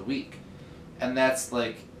Artist of the Week. And that's,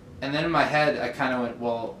 like, and then in my head I kind of went,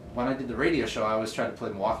 well, when I did the radio show, I always tried to play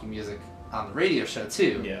Milwaukee music on the radio show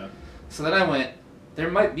too. Yeah. So then I went,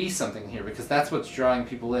 there might be something here, because that's what's drawing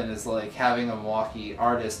people in, is, like, having a Milwaukee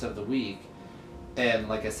Artist of the Week. And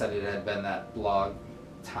like I said, it had been that blog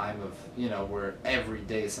time of, you know, where every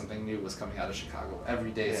day something new was coming out of Chicago.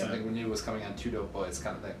 Every day something new was coming on Two Dope Boys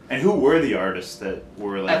kind of thing. And who were the artists that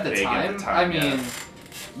were, like, at the big time? at the time? I mean,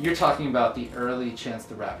 you're talking about the early Chance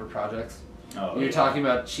the Rapper projects. Oh, You're talking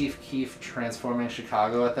about Chief Keef transforming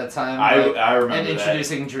Chicago at that time. I remember and that.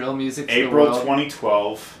 introducing drill music to April the world.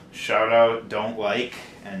 2012. Shout out Don't Like,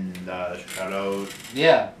 and shout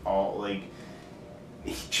out all, like,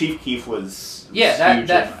 Chief Keef was huge. Because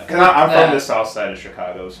I'm from the south side of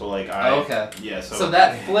Chicago, so, like, so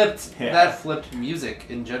that flipped music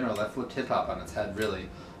in general. That flipped hip hop on its head, really.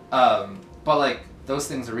 But, like, those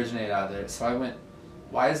things originated out of there. So I went,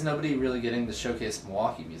 why is nobody really getting to showcase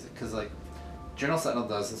Milwaukee music? Because, like, Journal Sentinel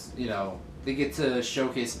does this, you know, they get to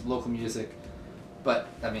showcase local music, but,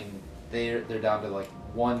 I mean, they're down to, like,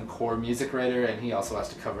 one core music writer, and he also has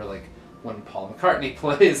to cover, like, when Paul McCartney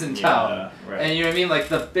plays in town. Right. And you know what I mean? Like,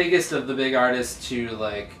 the biggest of the big artists to,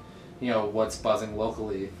 like, you know, what's buzzing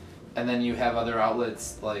locally. And then you have other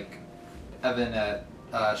outlets, like Evan at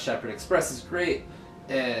Shepherd Express is great.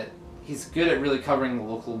 He's good at really covering the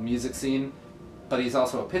local music scene, but he's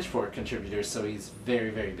also a Pitchfork contributor, so he's very,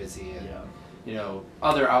 very busy. And, you know,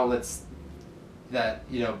 other outlets that,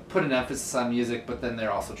 you know, put an emphasis on music, but then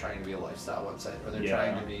they're also trying to be a lifestyle website, or they're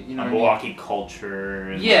trying to be, you know, Milwaukee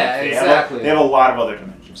culture. And, exactly. They have a lot of other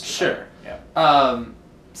dimensions. Sure. Yeah.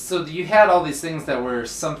 So you had all these things that were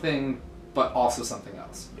something, but also something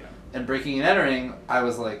else. Yeah. And breaking and entering, I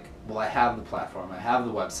was like, well, I have the platform, I have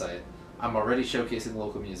the website, I'm already showcasing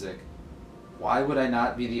local music. Why would I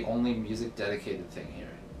not be the only music dedicated thing here?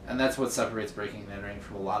 And that's what separates breaking and entering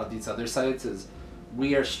from a lot of these other sites, is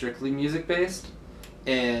we are strictly music based,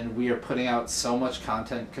 and we are putting out so much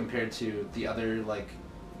content compared to the other, like,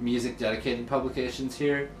 music dedicated publications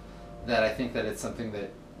here, that I think that it's something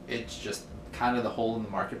that it's just kind of the hole in the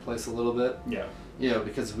marketplace a little bit. Yeah. You know,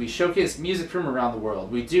 because we showcase music from around the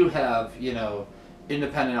world. We do have, you know,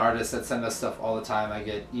 independent artists that send us stuff all the time. I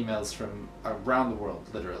get emails from around the world,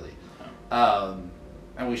 literally.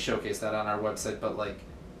 And we showcase that on our website, but, like,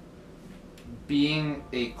 being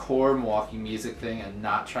a core Milwaukee music thing and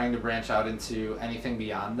not trying to branch out into anything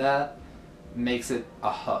beyond that makes it a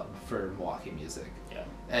hub for Milwaukee music. Yeah.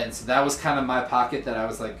 And so that was kind of my pocket, that I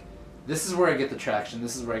was like, this is where I get the traction,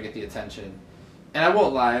 this is where I get the attention. And I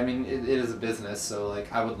won't lie, I mean, it is a business, so,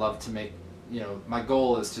 like, I would love to make, you know, my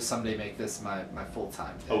goal is to someday make this my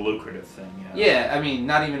full-time thing. A lucrative thing, Yeah, I mean,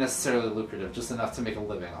 not even necessarily lucrative, just enough to make a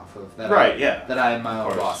living off of. That That I am my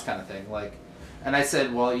own boss kind of thing. Like, and I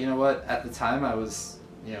said, well, you know what, at the time I was,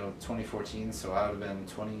 you know, 2014, so I would have been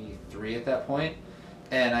 23 at that point.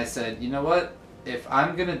 And I said, you know what, if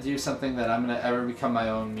I'm going to do something that I'm going to ever become my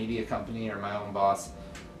own media company or my own boss,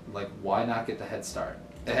 like, why not get the head start?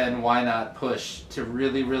 And why not push to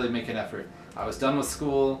really, really make an effort? I was done with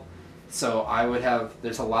school, so I would have,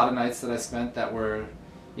 there's a lot of nights that I spent that were,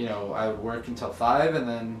 you know, I would work until 5, and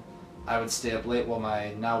then I would stay up late while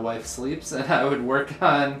my now wife sleeps, and I would work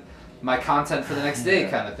on my content for the next day,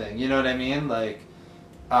 kind of thing. You know what I mean? Like,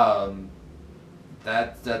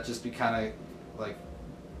 that just be kind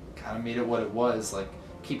of made it what it was, like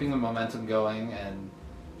keeping the momentum going, and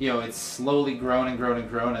you know, it's slowly grown and grown and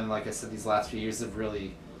grown, and like I said, these last few years have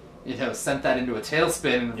really, you know, sent that into a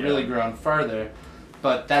tailspin and really grown farther.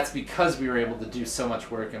 But that's because we were able to do so much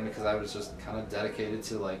work, and because I was just kind of dedicated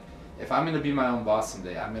to, like, if I'm going to be my own boss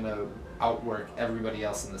someday, I'm going to outwork everybody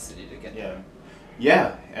else in the city to get there.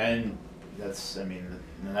 Yeah, and that's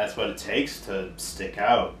what it takes to stick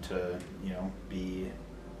out, to, you know, be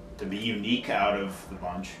unique out of the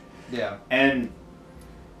bunch. Yeah. And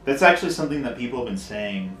that's actually something that people have been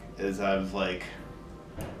saying, is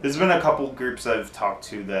there's been a couple groups I've talked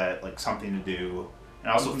to that, like, Something to Do,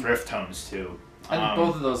 and also Thrift Tones too. And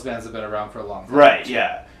both of those bands have been around for a long time. Right,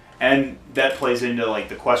 yeah. And that plays into, like,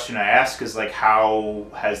 the question I ask is, like, how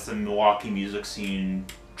has the Milwaukee music scene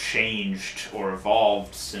changed or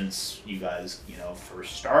evolved since you guys, you know,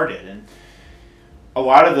 first started? And a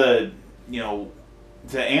lot of the, you know,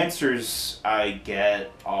 the answers I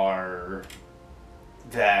get are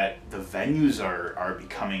that the venues are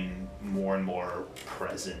becoming more and more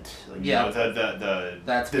present. Like, you know,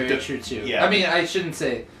 that's very true too. Yeah. I mean, I shouldn't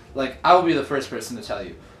say, like, I will be the first person to tell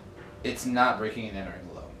you, it's not Breaking and Entering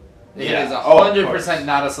alone. It is 100%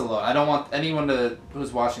 not us alone. I don't want anyone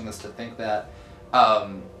who's watching this to think that.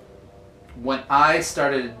 When I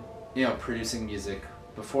started, you know, producing music,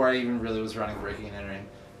 before I even really was running Breaking and Entering,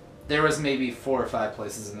 there was maybe 4 or 5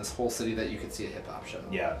 places in this whole city that you could see a hip hop show.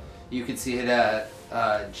 Yeah. You could see it at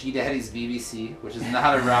G Daddy's VBC, which is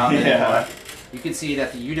not around anymore. You could see it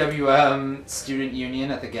at the UWM Student Union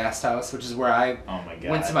at the Guest House, which is where I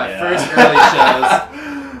went to my first early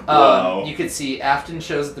shows. You could see Afton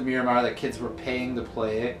shows at the Miramar that kids were paying to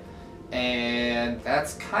play. And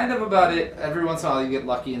that's kind of about it. Every once in a while you get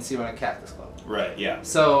lucky and see one at Cactus Club. Right, yeah.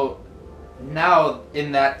 So now,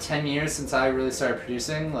 in that 10 years since I really started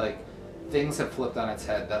producing, like, things have flipped on its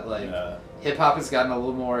head. That, like, hip-hop has gotten a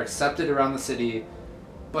little more accepted around the city,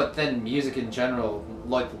 but then music in general,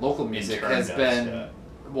 like local music,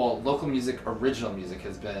 local music, original music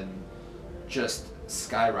has been just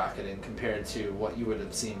skyrocketing compared to what you would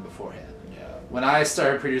have seen beforehand. Yeah. When I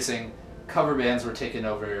started producing, cover bands were taking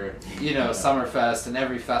over, you know, Summerfest and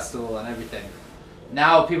every festival and everything.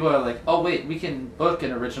 Now people are like, oh wait, we can book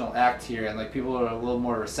an original act here, and like people are a little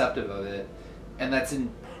more receptive of it, and that's in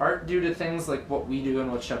part due to things like what we do and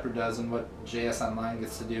what Shepherd does and what JS Online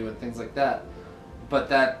gets to do and things like that. But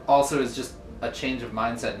that also is just a change of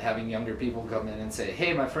mindset and having younger people come in and say,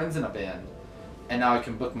 hey, my friend's in a band, and now I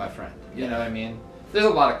can book my friend. You know what I mean? There's a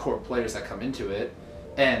lot of core players that come into it,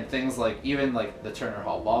 and things like, even like the Turner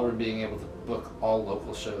Hall Ballroom being able to book all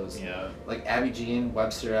local shows. Yeah. Like Abby Jean,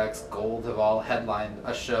 Webster X, Gold have all headlined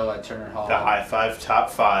a show at Turner Hall. The High Five Top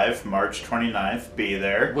 5, March 29th, be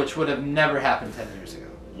there. Which would have never happened 10 years ago.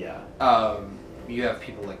 Yeah. You have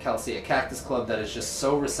people like Kelsey at Cactus Club that is just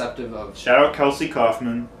so receptive of... Shout out Kelsey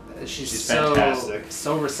Kaufman. She's fantastic.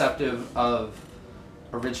 So receptive of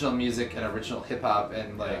original music and original hip-hop,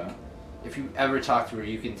 and like, if you ever talk to her,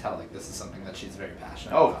 you can tell like this is something that she's very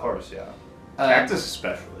passionate about. Oh, of course, yeah. Cactus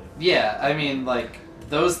especially. Yeah, I mean, like,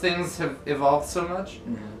 those things have evolved so much,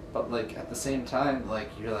 but like at the same time, like,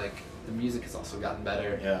 you're like, the music has also gotten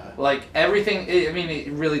better. Yeah. Like, everything,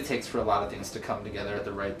 it really takes for a lot of things to come together at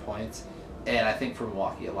the right points. And I think for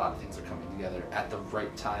Milwaukee, a lot of things are coming together at the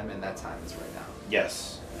right time, and that time is right now.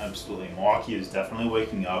 Yes, absolutely. Milwaukee is definitely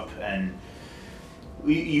waking up, and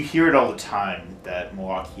you hear it all the time that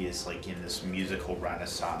Milwaukee is like in this musical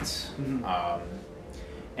renaissance.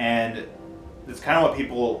 And it's kind of what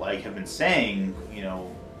people like have been saying, you know,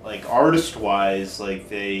 like artist-wise, like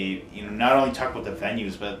they, you know, not only talk about the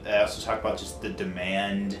venues, but they also talk about just the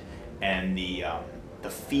demand and the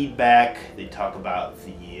feedback. They talk about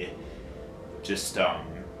the just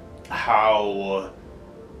how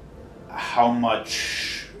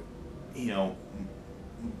much, you know,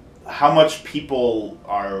 how much people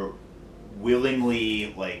are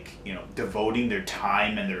willingly, like, you know, devoting their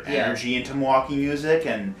time and their energy into Milwaukee music,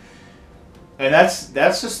 and that's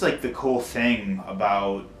just like the cool thing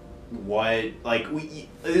about what, like,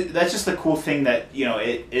 that's just the cool thing that, you know,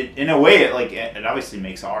 it in a way it obviously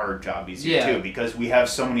makes our job easier too, because we have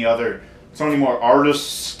so many more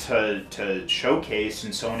artists to showcase,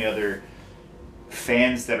 and so many other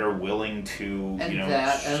fans that are willing to, and you know,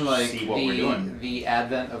 and like see what we're doing. The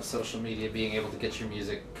advent of social media, being able to get your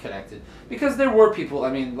music connected, because there were people,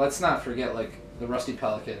 I mean, let's not forget, like, the Rusty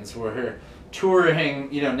Pelicans were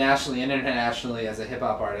touring, you know, nationally and internationally as a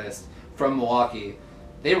hip-hop artist from Milwaukee,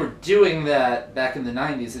 they were doing that back in the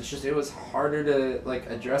 90s. It's just, it was harder to, like,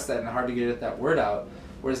 address that and hard to get that word out.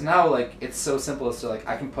 Whereas now, like, it's so simple as to, like,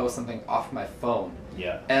 I can post something off my phone.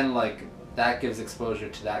 Yeah. And, like, that gives exposure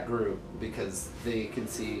to that group because they can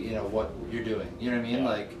see, you know, what you're doing. You know what I mean? Yeah.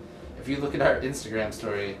 Like, if you look at our Instagram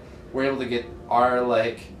story, we're able to get our,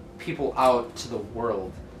 like, people out to the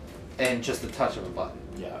world in just a touch of a button.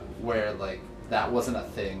 Yeah. Where, like, that wasn't a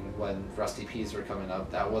thing when Rusty Peas were coming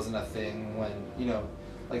up. That wasn't a thing when, you know,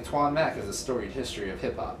 like, Twan Mac has a storied history of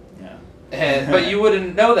hip-hop. Yeah. But you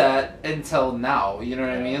wouldn't know that until now, you know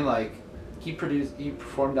what I mean? Like, he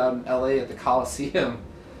performed out in LA at the Coliseum.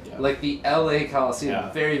 Yeah. Like, the LA Coliseum,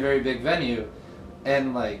 Yeah. very, very big venue.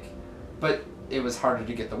 And, like, but it was harder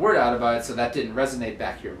to get the word out about it, so that didn't resonate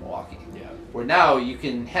back here in Milwaukee. Yeah. Where now you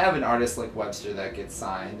can have an artist like Webster that gets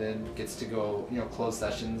signed and gets to go, you know, close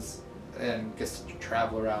sessions and gets to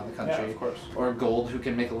travel around the country. Yeah, of course. Or Gold, who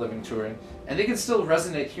can make a living touring. And they can still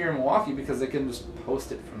resonate here in Milwaukee because they can just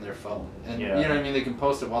post it from their phone. And you know what I mean? They can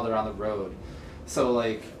post it while they're on the road. So,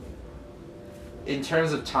 like, in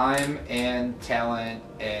terms of time and talent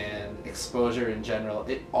and exposure in general,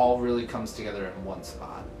 it all really comes together in one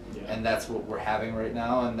spot. Yeah. And that's what we're having right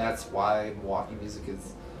now, and that's why Milwaukee music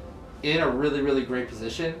is in a really, really great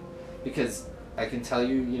position, because I can tell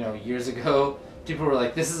you, you know, years ago, people were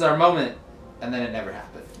like, this is our moment, and then it never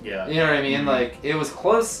happened. Yeah. You know what I mean? Mm-hmm. Like, it was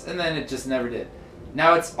close, and then it just never did.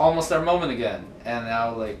 Now it's almost our moment again, and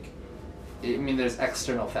now, like, I mean, there's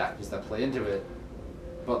external factors that play into it,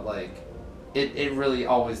 but, like, it really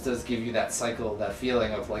always does give you that cycle, that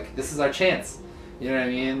feeling of, like, this is our chance. You know what I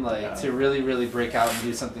mean? Like, to really, really break out and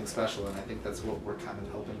do something special, and I think that's what we're kind of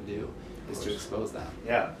hoping to do, is to expose that.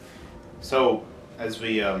 Yeah. So, as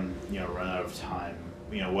we, you know, run out of time,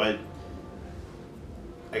 you know, what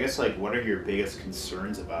are your biggest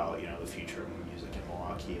concerns about, you know, the future of music in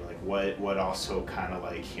Milwaukee? Like, what also kind of,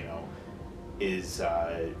 like, you know, is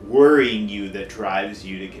worrying you that drives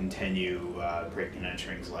you to continue Breaking and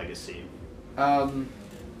Entering's legacy?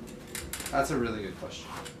 That's a really good question.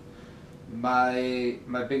 My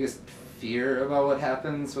biggest fear about what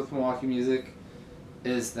happens with Milwaukee music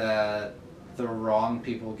is that the wrong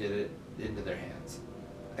people get it into their hands.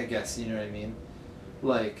 I guess, you know what I mean?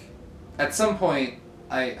 Like, at some point,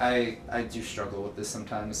 I do struggle with this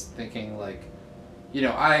sometimes, thinking, like, you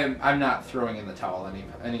know, I'm not throwing in the towel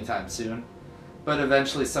anytime soon, but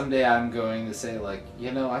eventually someday I'm going to say, like,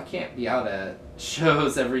 you know, I can't be out at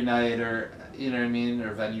shows every night, or, you know what I mean,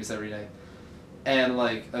 or venues every night. And,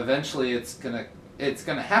 like, eventually it's gonna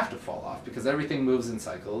have to fall off because everything moves in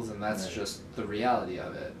cycles, and that's Right. just the reality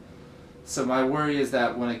of it. So my worry is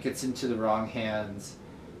that when it gets into the wrong hands,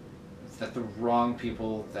 that the wrong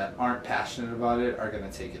people that aren't passionate about it are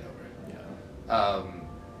gonna take it over. Yeah.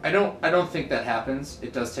 I don't think that happens.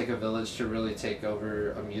 It does take a village to really take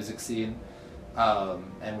over a music scene,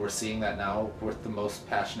 and we're seeing that now with the most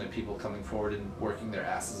passionate people coming forward and working their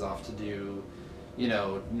asses off to do, you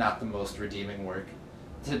know, not the most redeeming work.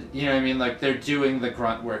 You know what I mean? Like, they're doing the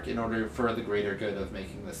grunt work in order for the greater good of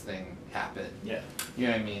making this thing happen. Yeah. You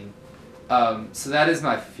know what I mean? So that is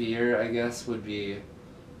my fear, I guess, would be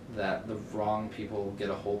that the wrong people get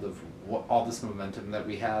a hold of all this momentum that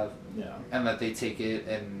we have, Yeah. and that they take it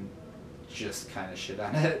and just kind of shit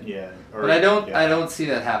on it. Yeah. But I don't see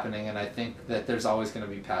that happening, and I think that there's always going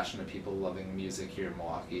to be passionate people loving music here in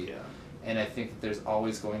Milwaukee. Yeah. And I think that there's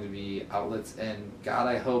always going to be outlets, and God,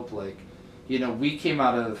 I hope, like, you know,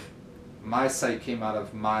 my site came out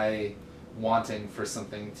of my wanting for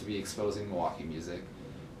something to be exposing Milwaukee music.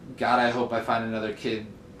 God, I hope I find another kid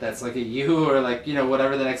that's like a you, or, like, you know,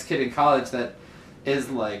 whatever, the next kid in college that is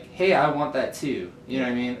like, hey, I want that too. You know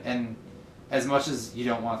what I mean? And as much as you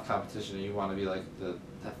don't want competition, you want to be like the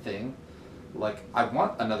thing, like, I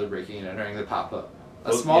want another Breaking and Entering to pop up.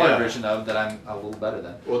 A smaller version of that I'm a little better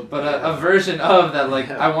than. But a version of that, like,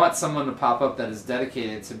 I want someone to pop up that is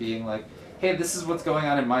dedicated to being like, hey, this is what's going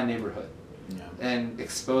on in my neighborhood. Yeah. And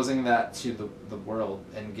exposing that to the world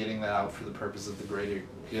and getting that out for the purpose of the greater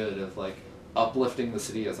good of, like, uplifting the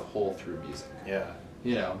city as a whole through music. Yeah.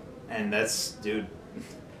 You know? And that's, dude,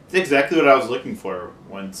 it's exactly what I was looking for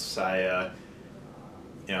once I,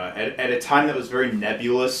 you know, at a time that was very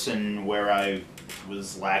nebulous and where I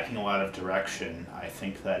was lacking a lot of direction. I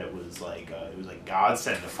think that it was like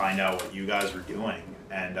godsend to find out what you guys were doing.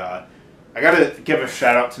 And I gotta give a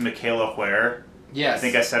shout out to Michaela Ware. Yes. I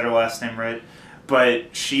think I said her last name right.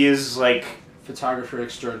 But she is, like, photographer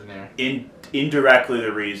extraordinaire. Indirectly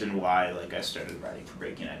the reason why, like, I started writing for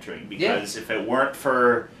Breaking and Entering, because if it weren't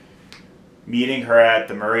for meeting her at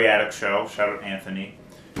the Murray Attic show, shout out Anthony,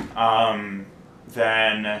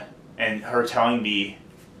 then, and her telling me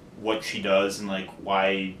what she does and like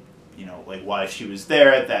why, you know, like why she was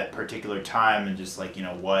there at that particular time and just like, you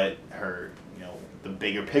know, what her, you know, the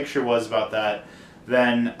bigger picture was about that,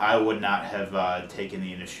 then I would not have taken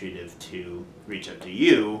the initiative to reach out to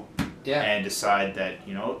you and decide that,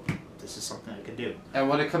 you know, this is something I could do. And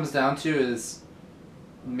what it comes down to is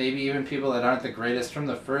maybe even people that aren't the greatest from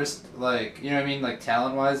the first, like, you know what I mean, like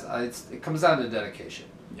talent-wise, it comes down to dedication.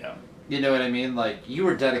 Yeah. You know what I mean? Like, you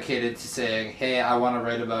were dedicated to saying, hey, I want to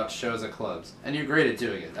write about shows at clubs. And you're great at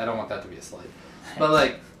doing it. I don't want that to be a slight. But,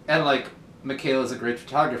 like, and, like, Michaela's a great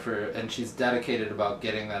photographer, and she's dedicated about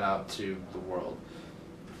getting that out to the world.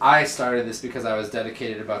 I started this because I was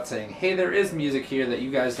dedicated about saying, hey, there is music here that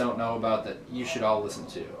you guys don't know about that you should all listen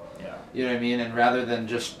to. Yeah. You know what I mean? And rather than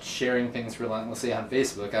just sharing things relentlessly on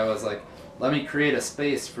Facebook, I was like, let me create a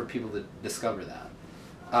space for people to discover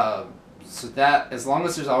that. So that, as long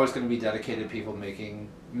as there's always going to be dedicated people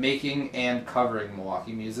making and covering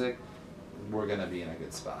Milwaukee music, we're going to be in a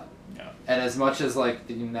good spot. Yeah. And as much as like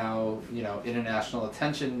the now, you know, international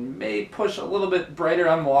attention may push a little bit brighter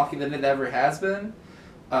on Milwaukee than it ever has been,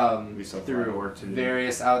 through work to do.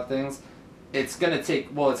 various out things, it's gonna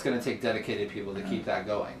take dedicated people to keep that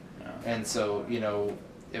going. Yeah. And so, you know,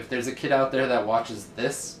 if there's a kid out there that watches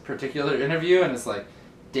this particular interview and it's like,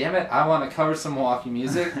 damn it, I want to cover some Milwaukee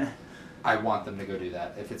music, I want them to go do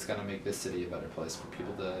that if it's gonna make this city a better place for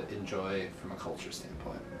people to enjoy from a culture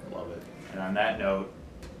standpoint. Love it. And on that note,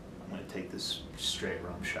 I'm gonna take this straight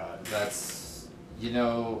rum shot. That's, you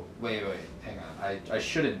know, wait, hang on. I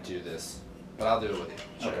shouldn't do this, but I'll do it with you.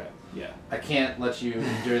 Sure. Okay. Yeah. I can't let you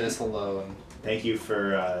endure this alone. Thank you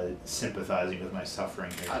for sympathizing with my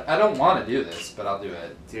suffering here. I don't want to do this, but I'll do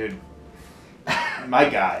it. Dude, my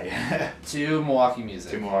guy. To Milwaukee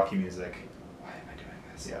music. To Milwaukee music. Why am I doing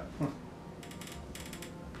this? Yeah.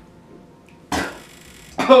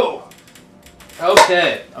 Oh!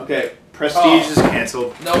 Okay. Okay, Prestige is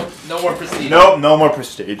canceled. Nope, no more Prestige. Nope, no more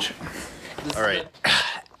Prestige. This All right.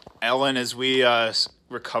 Ellen, as we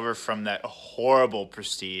recover from that horrible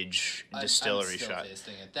Prestige distillery I'm still shot.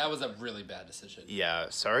 tasting it. That was a really bad decision. Yeah,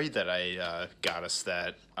 sorry that I got us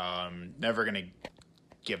that. Never gonna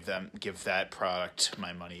give that product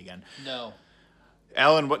my money again. No.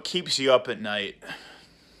 Alan, what keeps you up at night?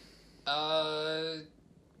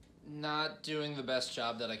 Not doing the best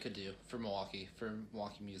job that I could do for Milwaukee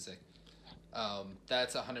music.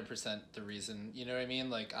 That's 100% the reason. You know what I mean?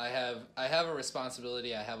 Like I have a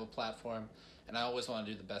responsibility. I have a platform, and I always want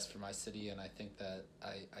to do the best for my city. And I think that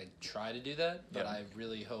I try to do that. But I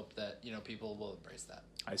really hope that, you know, people will embrace that.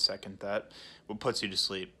 I second that. What puts you to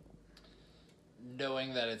sleep?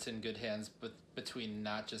 Knowing that it's in good hands, but between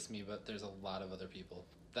not just me, but there's a lot of other people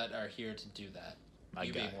that are here to do that.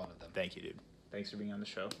 You being one of them. Thank you, dude. Thanks for being on the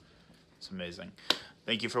show. It's amazing.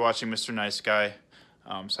 Thank you for watching Mr. Nice Guy.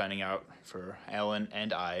 Signing out for Alan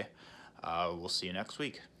and I. We'll see you next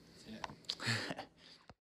week. Yeah.